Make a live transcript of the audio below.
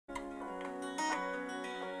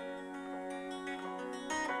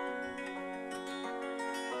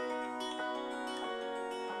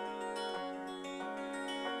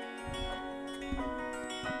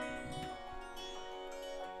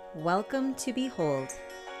Welcome to Behold,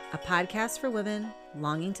 a podcast for women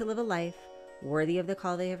longing to live a life worthy of the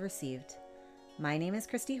call they have received. My name is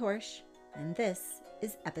Christy Horsch, and this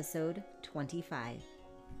is episode 25.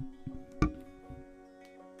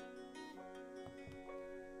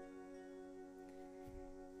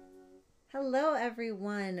 Hello,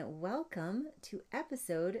 everyone. Welcome to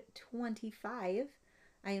episode 25.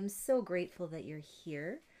 I am so grateful that you're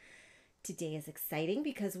here. Today is exciting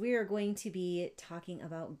because we are going to be talking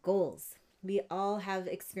about goals. We all have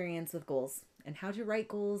experience with goals and how to write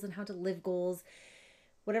goals and how to live goals,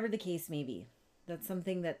 whatever the case may be. That's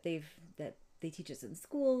something that they teach us in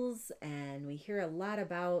schools, and we hear a lot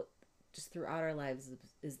about just throughout our lives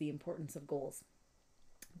is the importance of goals.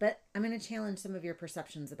 But I'm going to challenge some of your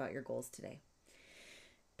perceptions about your goals today.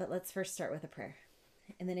 But let's first start with a prayer.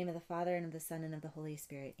 In the name of the Father, and of the Son, and of the Holy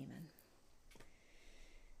Spirit, amen.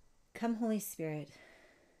 Come, Holy Spirit,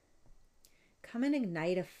 come and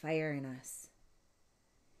ignite a fire in us.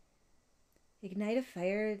 Ignite a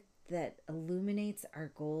fire that illuminates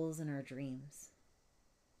our goals and our dreams.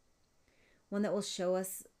 One that will show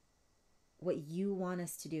us what you want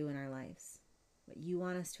us to do in our lives, what you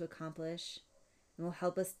want us to accomplish, and will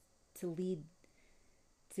help us to lead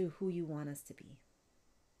to who you want us to be.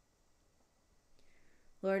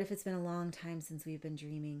 Lord, if it's been a long time since we've been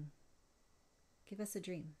dreaming, give us a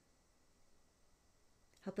dream.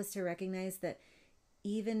 Help us to recognize that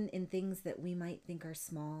even in things that we might think are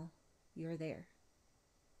small, you're there.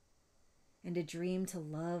 And to dream to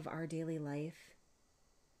love our daily life,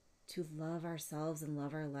 to love ourselves and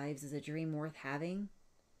love our lives is a dream worth having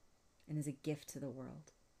and is a gift to the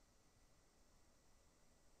world.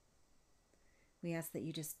 We ask that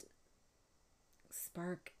you just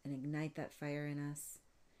spark and ignite that fire in us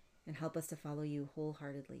and help us to follow you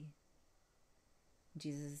wholeheartely. In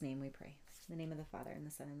Jesus' name we pray. In the name of the Father, and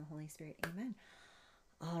the Son, and the Holy Spirit. Amen.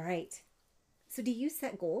 All right. So do you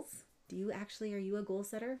set goals? Are you a goal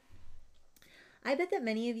setter? I bet that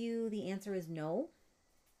many of you, the answer is no,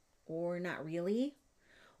 or not really.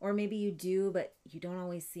 Or maybe you do, but you don't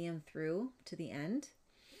always see them through to the end.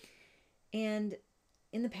 And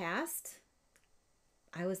in the past,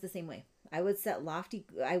 I was the same way. I would set lofty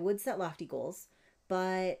goals,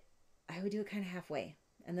 but I would do it kind of halfway.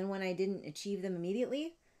 And then when I didn't achieve them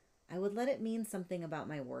immediately, I would let it mean something about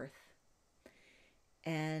my worth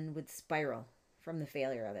and would spiral from the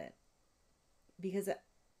failure of it. Because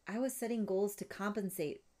I was setting goals to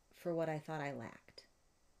compensate for what I thought I lacked.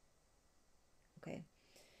 Okay.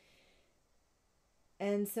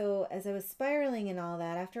 And so as I was spiraling and all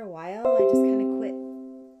that, after a while, I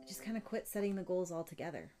just kind of quit setting the goals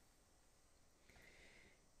altogether.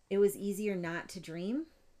 It was easier not to dream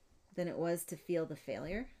than it was to feel the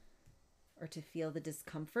failure or to feel the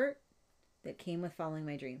discomfort that came with following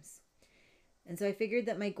my dreams. And so I figured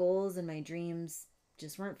that my goals and my dreams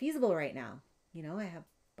just weren't feasible right now. You know, I have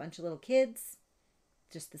a bunch of little kids,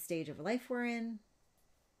 just the stage of life we're in.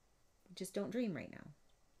 Just don't dream right now.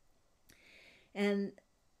 And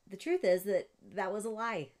the truth is that was a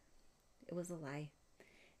lie. It was a lie.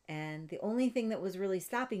 And the only thing that was really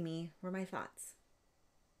stopping me were my thoughts.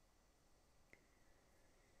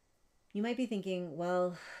 You might be thinking,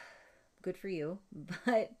 well, good for you,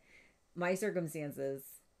 but my circumstances,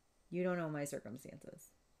 you don't know my circumstances.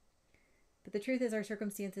 But the truth is our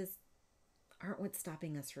circumstances aren't what's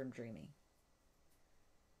stopping us from dreaming.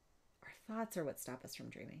 Our thoughts are what stop us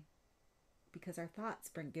from dreaming because our thoughts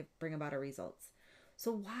bring about our results.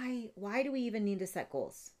 So why do we even need to set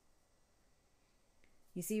goals?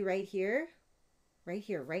 You see right here,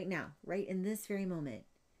 right now, right in this very moment,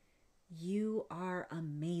 you are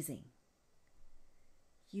amazing.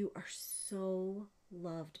 You are so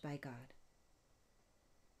loved by God.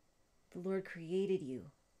 The Lord created you,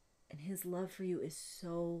 and His love for you is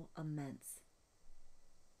so immense.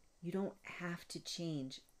 You don't have to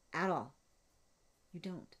change at all. You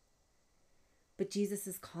don't. But Jesus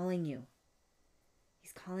is calling you.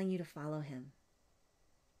 He's calling you to follow Him.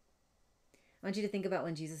 I want you to think about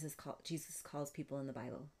when Jesus calls people in the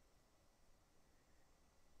Bible.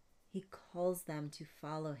 He calls them to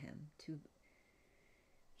follow Him, He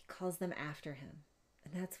calls them after Him.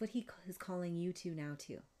 And that's what He is calling you to now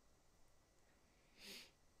too.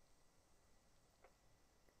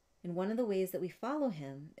 And one of the ways that we follow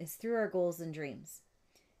Him is through our goals and dreams.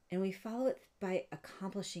 And we follow it by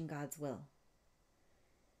accomplishing God's will.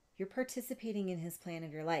 You're participating in His plan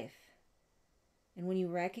of your life. And when you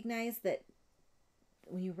recognize this,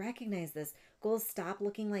 goals stop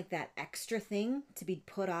looking like that extra thing to be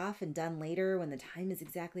put off and done later when the time is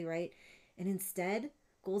exactly right. And instead,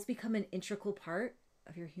 goals become an integral part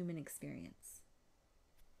of your human experience.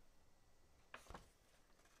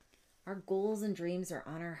 Our goals and dreams are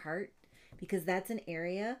on our heart because that's an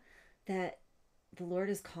area that the Lord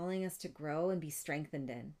is calling us to grow and be strengthened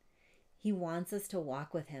in. He wants us to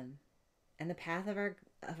walk with him. And the path of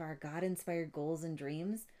our God-inspired goals and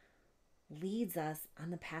dreams leads us on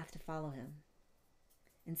the path to follow him.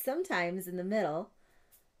 And sometimes in the middle,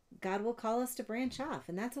 God will call us to branch off,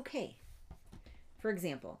 and that's okay. For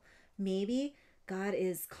example, maybe God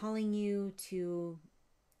is calling you to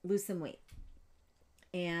lose some weight.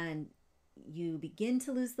 And you begin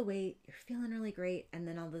to lose the weight, you're feeling really great, and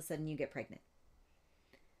then all of a sudden you get pregnant.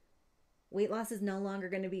 Weight loss is no longer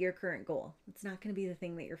going to be your current goal. It's not going to be the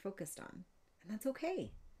thing that you're focused on. And that's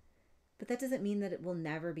okay. But that doesn't mean that it will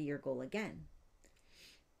never be your goal again.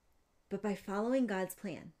 But by following God's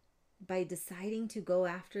plan, by deciding to go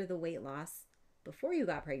after the weight loss before you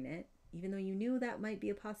got pregnant, even though you knew that might be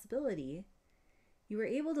a possibility, you were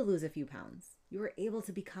able to lose a few pounds. You were able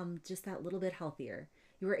to become just that little bit healthier.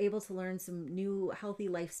 You were able to learn some new healthy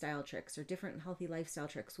lifestyle tricks or different healthy lifestyle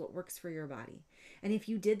tricks, what works for your body. And if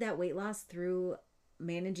you did that weight loss through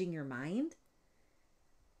managing your mind,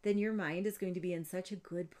 then your mind is going to be in such a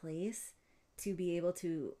good place to be able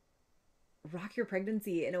to rock your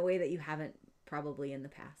pregnancy in a way that you haven't probably in the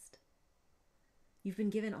past. You've been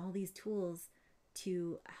given all these tools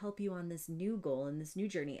to help you on this new goal and this new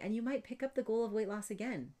journey. And you might pick up the goal of weight loss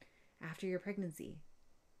again after your pregnancy.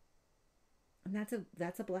 And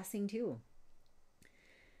that's a blessing too.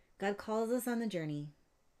 God calls us on the journey,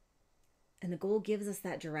 and the goal gives us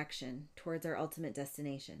that direction towards our ultimate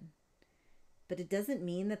destination. But it doesn't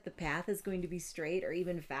mean that the path is going to be straight or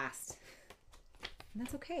even fast. And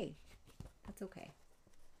that's okay. That's okay.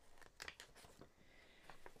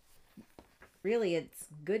 Really, it's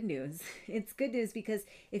good news. It's good news because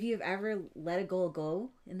if you've ever let a goal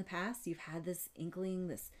go in the past, you've had this inkling,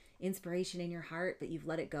 this inspiration in your heart, but you've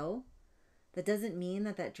let it go, that doesn't mean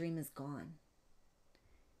that that dream is gone.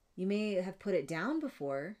 You may have put it down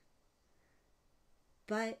before,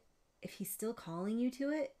 but if he's still calling you to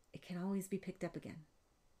it, it can always be picked up again.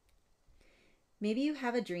 Maybe you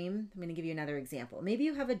have a dream. I'm going to give you another example. Maybe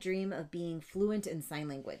you have a dream of being fluent in sign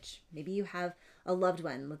language. Maybe you have a loved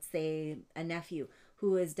one, let's say a nephew,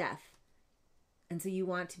 who is deaf. And so you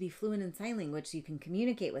want to be fluent in sign language so you can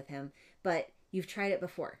communicate with him, but you've tried it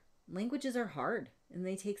before. Languages are hard and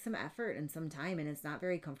they take some effort and some time, and it's not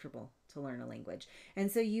very comfortable to learn a language. And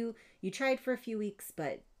so you tried for a few weeks,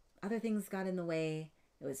 but other things got in the way.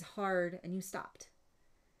 It was hard and you stopped.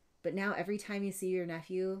 But now every time you see your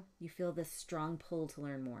nephew, you feel this strong pull to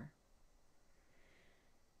learn more.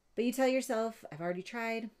 But you tell yourself, I've already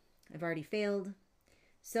tried, I've already failed,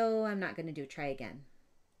 so I'm not going to try again.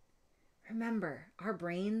 Remember, our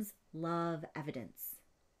brains love evidence.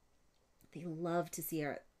 They love to see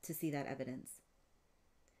that evidence.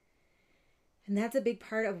 And that's a big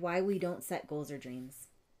part of why we don't set goals or dreams,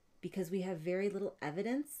 because we have very little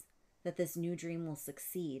evidence that this new dream will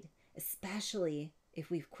succeed, especially if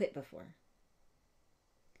we've quit before.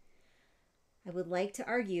 I would like to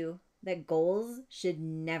argue that goals should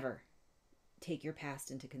never take your past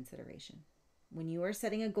into consideration. When you are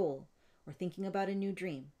setting a goal or thinking about a new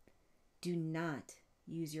dream, do not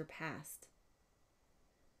use your past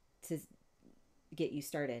to get you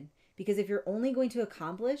started. Because if you're only going to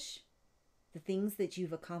accomplish the things that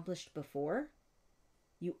you've accomplished before,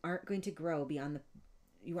 you aren't going to grow beyond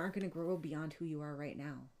who you are right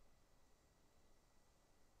now.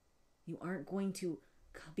 You aren't going to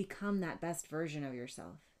become that best version of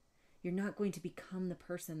yourself. You're not going to become the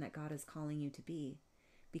person that God is calling you to be,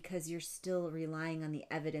 because you're still relying on the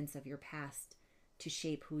evidence of your past to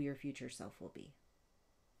shape who your future self will be.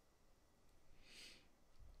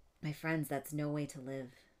 My friends, that's no way to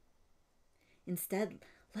live. Instead,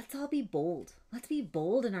 let's all be bold. Let's be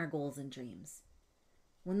bold in our goals and dreams.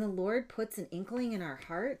 When the Lord puts an inkling in our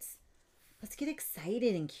hearts, let's get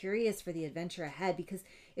excited and curious for the adventure ahead, because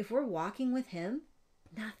if we're walking with him,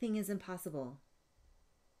 nothing is impossible.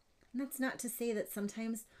 And that's not to say that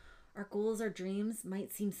sometimes our goals or dreams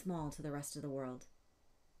might seem small to the rest of the world.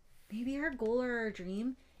 Maybe our goal or our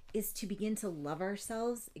dream is to begin to love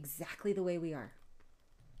ourselves exactly the way we are.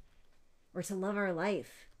 Or to love our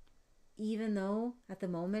life, even though at the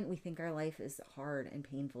moment we think our life is hard and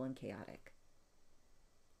painful and chaotic.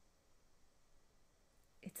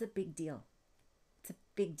 It's a big deal. It's a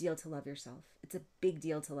big deal to love yourself. It's a big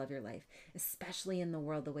deal to love your life, especially in the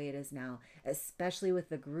world the way it is now, especially with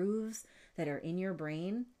the grooves that are in your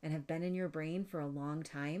brain and have been in your brain for a long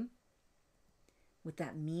time, with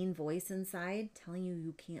that mean voice inside telling you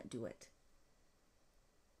you can't do it,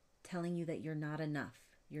 telling you that you're not enough,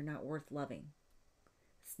 you're not worth loving.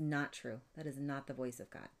 It's not true. That is not the voice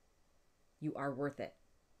of God. You are worth it.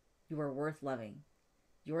 You are worth loving.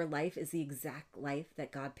 Your life is the exact life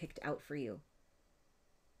that God picked out for you.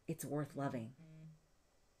 It's worth loving.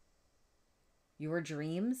 Your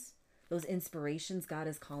dreams, those inspirations God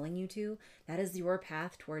is calling you to, that is your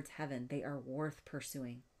path towards heaven. They are worth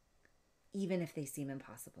pursuing, even if they seem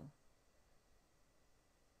impossible.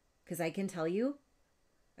 Because I can tell you,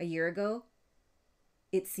 a year ago,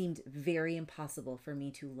 it seemed very impossible for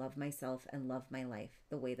me to love myself and love my life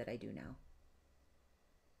the way that I do now.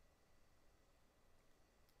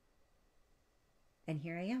 And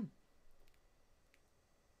here I am.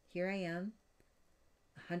 Here I am,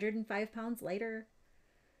 105 pounds lighter,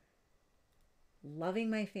 loving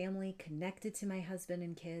my family, connected to my husband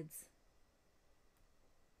and kids,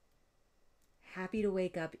 happy to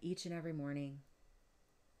wake up each and every morning,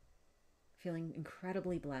 feeling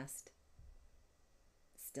incredibly blessed.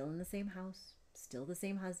 Still in the same house, still the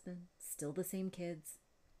same husband, still the same kids,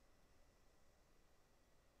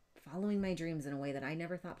 following my dreams in a way that I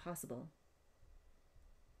never thought possible.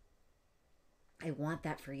 I want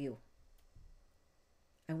that for you.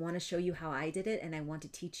 I want to show you how I did it, and I want to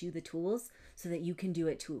teach you the tools so that you can do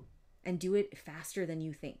it too, and do it faster than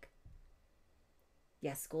you think.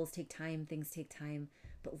 Yes, goals take time, things take time,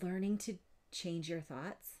 but learning to change your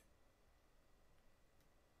thoughts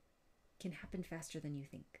can happen faster than you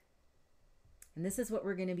think. And this is what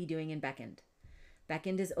we're going to be doing in Beckoned.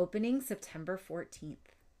 Beckoned is opening September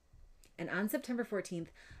 14th. And on September 14th,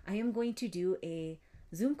 I am going to do a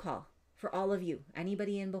Zoom call for all of you.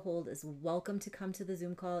 Anybody in Behold is welcome to come to the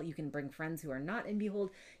Zoom call. You can bring friends who are not in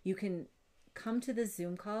Behold. You can come to the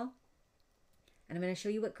Zoom call, and I'm going to show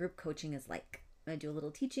you what group coaching is like. I'm going to do a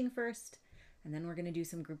little teaching first, and then we're going to do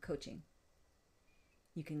some group coaching.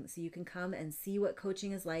 You can come and see what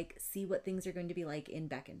coaching is like, see what things are going to be like in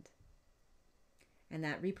Beckoned. And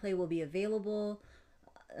that replay will be available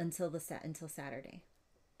until Saturday,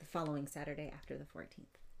 the following Saturday after the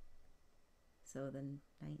 14th. So the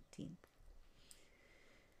 19th.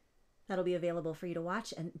 That'll be available for you to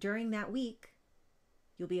watch. And during that week,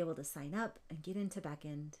 you'll be able to sign up and get into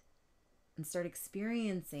Beckoned and start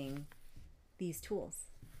experiencing these tools.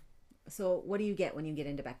 So what do you get when you get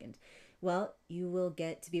into Beckoned? Well, you will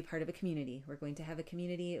get to be a part of a community. We're going to have a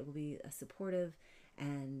community. It will be a supportive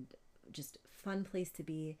and just fun place to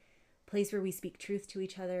be, place where we speak truth to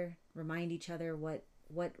each other, remind each other what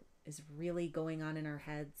is really going on in our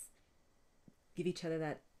heads, give each other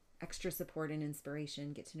that extra support and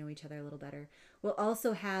inspiration, get to know each other a little better. We'll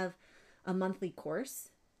also have a monthly course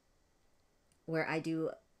where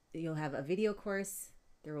you'll have a video course.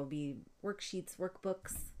 There will be worksheets,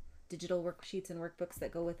 workbooks, digital worksheets and workbooks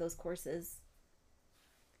that go with those courses.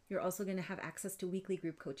 You're also going to have access to weekly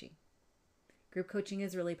group coaching. Group coaching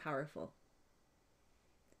is really powerful.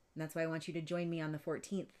 And that's why I want you to join me on the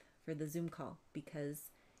 14th for the Zoom call,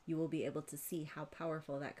 because you will be able to see how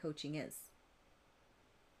powerful that coaching is.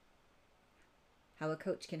 How a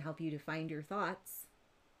coach can help you to find your thoughts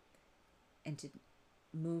and to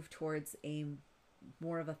move towards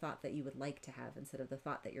more of a thought that you would like to have instead of the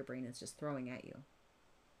thought that your brain is just throwing at you.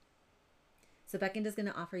 So Beckoned is going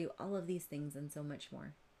to offer you all of these things and so much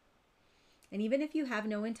more. And even if you have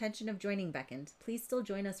no intention of joining Beckoned, please still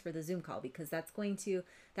join us for the Zoom call, because that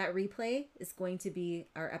replay is going to be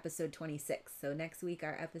our episode 26. So next week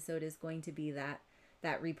our episode is going to be that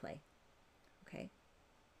replay. Okay?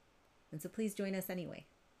 And so please join us anyway,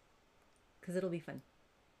 because it'll be fun.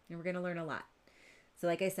 And we're going to learn a lot. So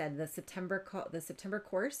like I said, the September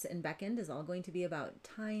course in Beckoned is all going to be about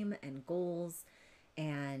time and goals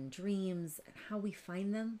and dreams and how we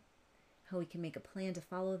find them, how we can make a plan to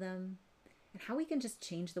follow them, and how we can just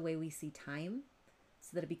change the way we see time so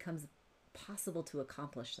that it becomes possible to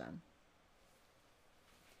accomplish them.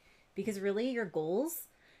 Because really, your goals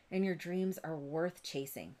and your dreams are worth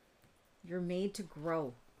chasing. You're made to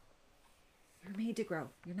grow. You're made to grow.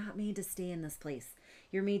 You're not made to stay in this place.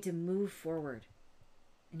 You're made to move forward.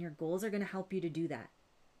 And your goals are going to help you to do that.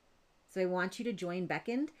 So I want you to join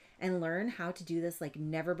Beckoned and learn how to do this like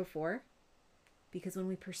never before. Because when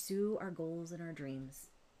we pursue our goals and our dreams,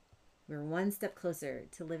 we're one step closer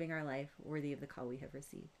to living our life worthy of the call we have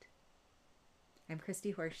received. I'm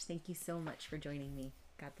Christy Horsch. Thank you so much for joining me.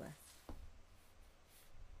 God bless.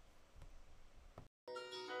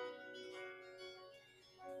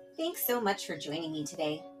 Thanks so much for joining me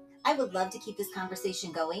today. I would love to keep this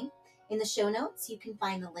conversation going. In the show notes, you can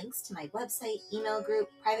find the links to my website, email group,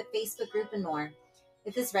 private Facebook group, and more.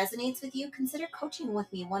 If this resonates with you, consider coaching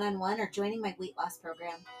with me one-on-one or joining my weight loss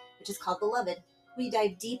program, which is called Beloved. We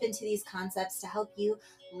dive deep into these concepts to help you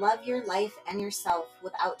love your life and yourself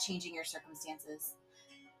without changing your circumstances.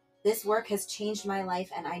 This work has changed my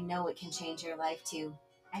life, and I know it can change your life too.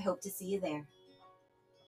 I hope to see you there.